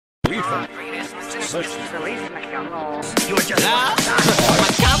lethal. My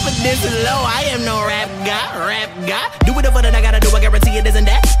confidence is low, I am no rap guy. Do whatever that I gotta do, I guarantee it isn't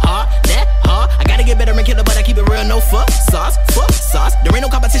that hard. I gotta get better and killer, but I keep it real, no fuck sauce. There ain't no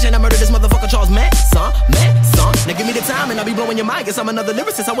competition, I murder this motherfucker Charles Manson. Now give me the time and I'll be blowing your mind. Guess I'm another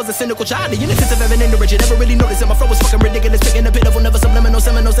lyricist, I was a cynical child. The innocence of Evan in the rich, you never really noticed that my flow was fucking ridiculous. Picking the pitiful, never subliminal,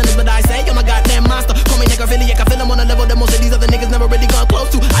 seminal sentence, but I say I'm a goddamn monster. Call me necrophiliac, I feel I'm on a level that most of these other niggas never really gone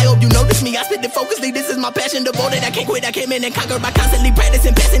close to. I hope you notice me, I spit it focusly, this is my passion, devoted. I can't quit, I came in and conquered by constantly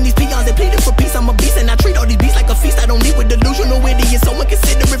practicing, passing these peons and pleading for peace. I'm a beast and I treat all these beasts like a feast. I don't need with delusional idiots, so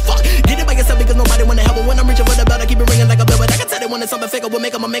inconsiderate. Fuck, get it by yourself because nobody wanna help. But when I'm reaching for the belt, I keep it ringing like a bell. But I can tell they wanted something fake, will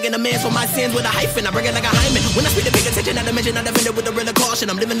make them, I'm making amends for my sins with a hyphen. I bring it like a hymen. When I speak to pay attention, I dimension, I defend it with a real caution.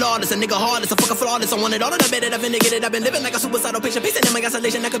 I'm living lawless, a nigga heartless, a fucking flawless. I want it all and I bet it, I've been to get it. I've been living like a suicidal patient, pacing in my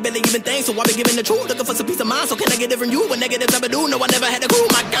isolation. I could barely even think, so I been giving the truth, looking for some peace of mind. So can I get it from you? What negatives I been do? No, I never had a clue.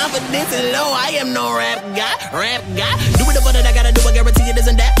 My confidence is low, I am no rap guy. Do whatever that I gotta do, I guarantee it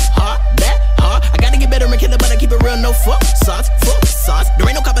isn't that hard. I gotta get better and killer, but I keep it real, no fuck sauce. There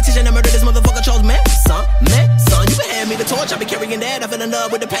ain't no competition, I murder this motherfucker Charles Manson. You can hand me the torch, I be carrying that. I fell in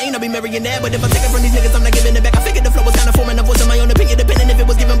love with the pain, I be marrying that. But if I take it from these niggas, I'm not giving it back. I figured the flow was kinda forming a voice of my own opinion, depending if it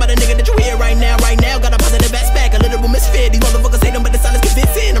was given by the nigga that you hear right now. Got a positive aspect, a literal misfit. These motherfuckers hate them, but the silence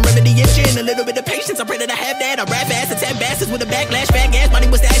convince in. I'm remedy engine, a little bit of patience. I pray that I have that. I rap fast, attack bastards with a backlash, fat gas body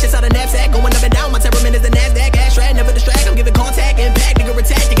with stashes out of knapsack, going up and down. My temperament is the Nasdaq, Ashtray, never distract. I'm giving contact, impact, nigga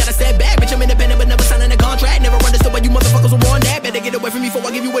attack. You gotta step back, bitch. I'm independent, but never signing a contract. Never understood why you motherfuckers were warned that. Better get away from me before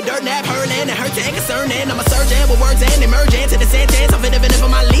I give you a dirt nap. Hurling and hurt and concerning. I'm a surgeon with words and emerging to the sentence. I'm finna for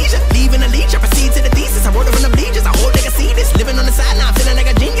my leisure, leaving a leech. I proceed to the thesis. I wrote it from the bleachers. I hope they can see this. Living on the sideline, feeling like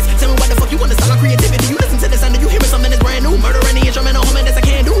a genius. Tell me what the fuck you want to sell on creativity. You listen to the sound and you hearing something that's brand new. Murder any instrumental homie that's I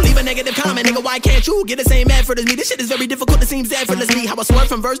can't do. Leave a negative comment, nigga. Why can't you get the same effort as me? This shit is very difficult. It seems effortlessly. How I swerve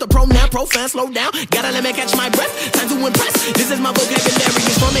from verse to pro now, profan, slow down. Gotta let me catch my breath. Time to impress. This is my vocabulary.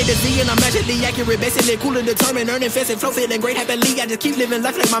 It's from A to Z and I'm magically accurate. Basically cool and determined, earning fast and flow feeling great happily. I just keep living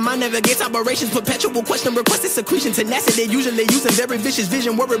life like my mind navigates operations. Perpetual question, requested secretion, tenacity. Usually using very vicious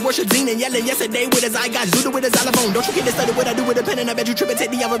vision. Worried, worship, Zine and yelling yesterday with his eye got Zuda with his xylophone. Don't you get to study what I do with a pen and I bet you trip and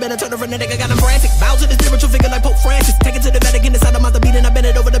take the alphabet and turn around and nigga got him frantic. Bow to the spiritual figure like Pope Francis. Take it to the Vatican inside of my beat and I bend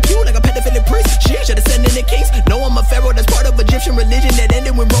it over the pew like a pedophilic priest. Shit, should have sent in the case. No, I'm a pharaoh that's part of Egyptian religion that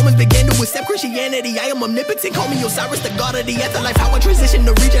ended when Romans began to accept Christianity. I am omnipotent, call me Osiris, the god of the afterlife. How I transition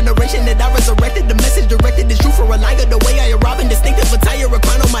to regeneration that I resurrected. The message directed is true for a liar. The way I arrive in distinctive attire, a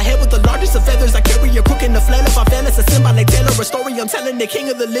crown on my head with the largest of feathers. I carry a crook in the flail. If I fail, it's a symbolic tale or a story I'm telling. The king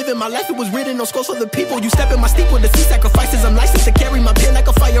of the living, my life it was written on scrolls for the people. You step in my steeple to see sacrifices. I'm licensed to carry my pen like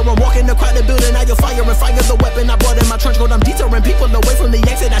a fire. I'm walking the crowded building. Now you're fire and fire's a weapon. I brought in my trench coat. I'm deterring people away from the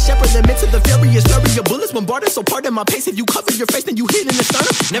exit. I shepherd them into the furious flurry of bullets bombarded. So pardon my pace. If you cover your face, then you hit in the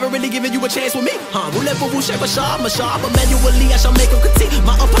sternum. Never really giving you a chance with me, huh? Voulez-vous shape a sharp, but manually I shall make a critique.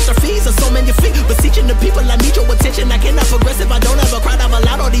 My apostrophes are so magnifique, beseeching the people. I need your attention. I cannot progress if I don't have a crowd. I've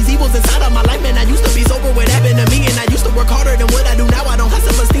allowed all these evils inside of my life, man. I used to be sober. What happened to me? And I used to work harder than what I do now. I don't have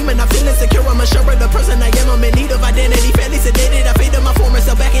self-esteem and I feel insecure. I'm unsure of the person I am. I'm in need of identity. Fairly sedated. I faded my former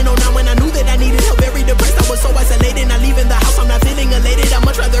self back in 09 when I knew that I needed help. Very depressed. I was so isolated. Not leaving the house. I'm not feeling elated. I'd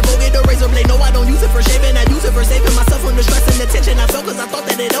much rather go get a razor blade. No, I don't use it for shaving. I use it for saving myself from the stress and the tension I felt. Cause I thought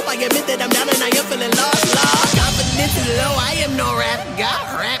that it helped. I admit that I'm down and I am feeling lost. Confidence is low. I am no rap guy.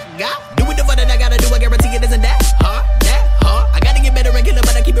 Do what the fuck that I gotta do. I guarantee it isn't that hard. I gotta get better and killer,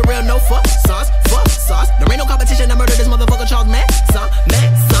 but I keep it real. No fuck sauce. There ain't no competition. I murder this motherfucker Charles Manson.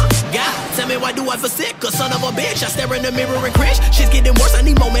 God, tell me why do I feel sick? Cause son of a bitch, I stare in the mirror and cringe. Shit's getting worse, I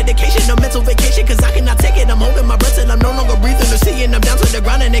need more medication, a mental vacation. Cause I cannot take it, I'm holding my breath till I'm no longer breathing or seeing. I'm down to the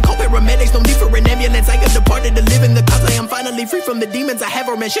ground and they call paramedics. No need for an ambulance, I have departed to live in the cause. I am finally free from the demons I have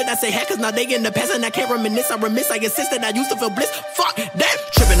her. Man, should I say heck? Cause now they in the past and I can't reminisce. I remiss, I insist that I used to feel bliss. Fuck that,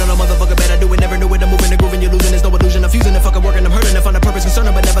 tripping on a motherfucker, bet I do it. Never knew it, I'm moving and grooving, you're losing. There's no illusion, I'm fusing and fucking working. I'm hurting, I find a purpose,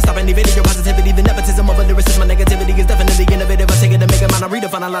 concerning, but never stopping. Evading your positivity, the nepotism of a lyricist. My negativity is definitely innovative. I take it and make it mine, I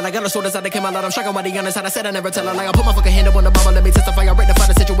redefine a line. I got a sword inside that came out loud. I'm shocking by the honest side. I said I never tell a lie. I put my fucking hand up on the Bible, let me testify. I rectify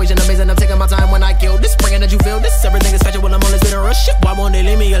the situation, amazing. I'm taking my time when I kill this. Bringing that you feel this. Everything is factual, I'm on this bit of rush shit. Why won't they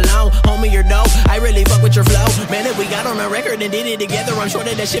leave me alone? Homie, you're dope. I really fuck with your flow. Man, if we got on a record and did it together, I'm sure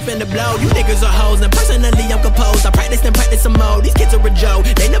that shit finna blow. You niggas are hoes, and personally I'm composed. I practice and practice some more. These kids are a joke.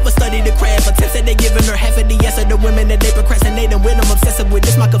 They never studied the craft. Attempts that they giving her half of the yes of the women that they procrastinating with. I'm obsessive with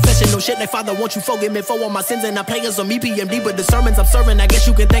this, my confession. No shit like Father, won't you forgive me for all my sins? And I play on EPMD, but the sermons I'm serving, I guess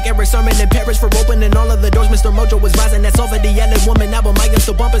you can thank every sermon in Paris for opening all of the doors. Mr. Mojo was rising, that's over the Yellow Woman album. I am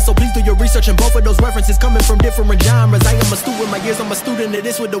still bumping, so please do your research. And both of those references coming from different genres. I am a student, my years, I'm a student of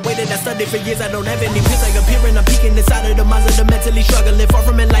this. With the way that I studied for years, I don't have any peers. I appear and I'm peeking inside of the minds of the mentally struggling. Far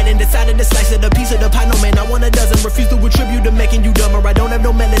from enlightened,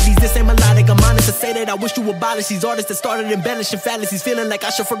 I wish to abolish these artists that started embellishing fallacies. Feeling like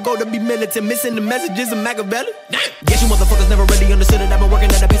I should forgo to be militant, missing the messages of Machiavelli. Guess you motherfuckers never really understood it. I've been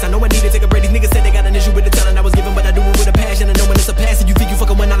working at a pace I know I need to take a break. These niggas said they got an issue with the talent I was given, but I do it with a passion. And knowing it's a passion, you think you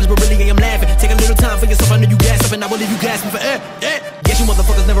fucking with knowledge, but really I am laughing. Take a little time for yourself, I know you gas up, and I will leave you gasping for air. Guess you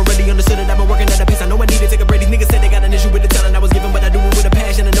motherfuckers never really understood it. I've been working at a pace I know I need to take a break. These niggas said they got an issue with the talent I was given, but I do it with a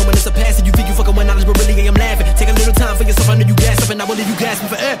passion. And knowing it's a passion, you think you fucking with knowledge, but really I am laughing. Take a little time for yourself, I know you gas up, and I will leave you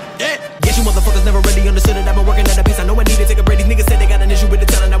gasping for air. Guess you motherfuckers never really understood it. I've been working at a pace I know I need to take a break. These niggas said they got an issue with the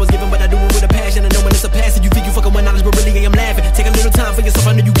talent I was given, but I do it with a passion. And knowing it's a passion, you think you fucking with knowledge, but really I am laughing. Take a little time for yourself,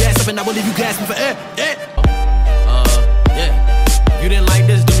 I know you gas up, and I will leave you gasping for air. Yeah. If you didn't like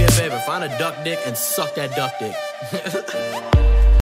this, do me a favor, find a duck dick and suck that duck dick.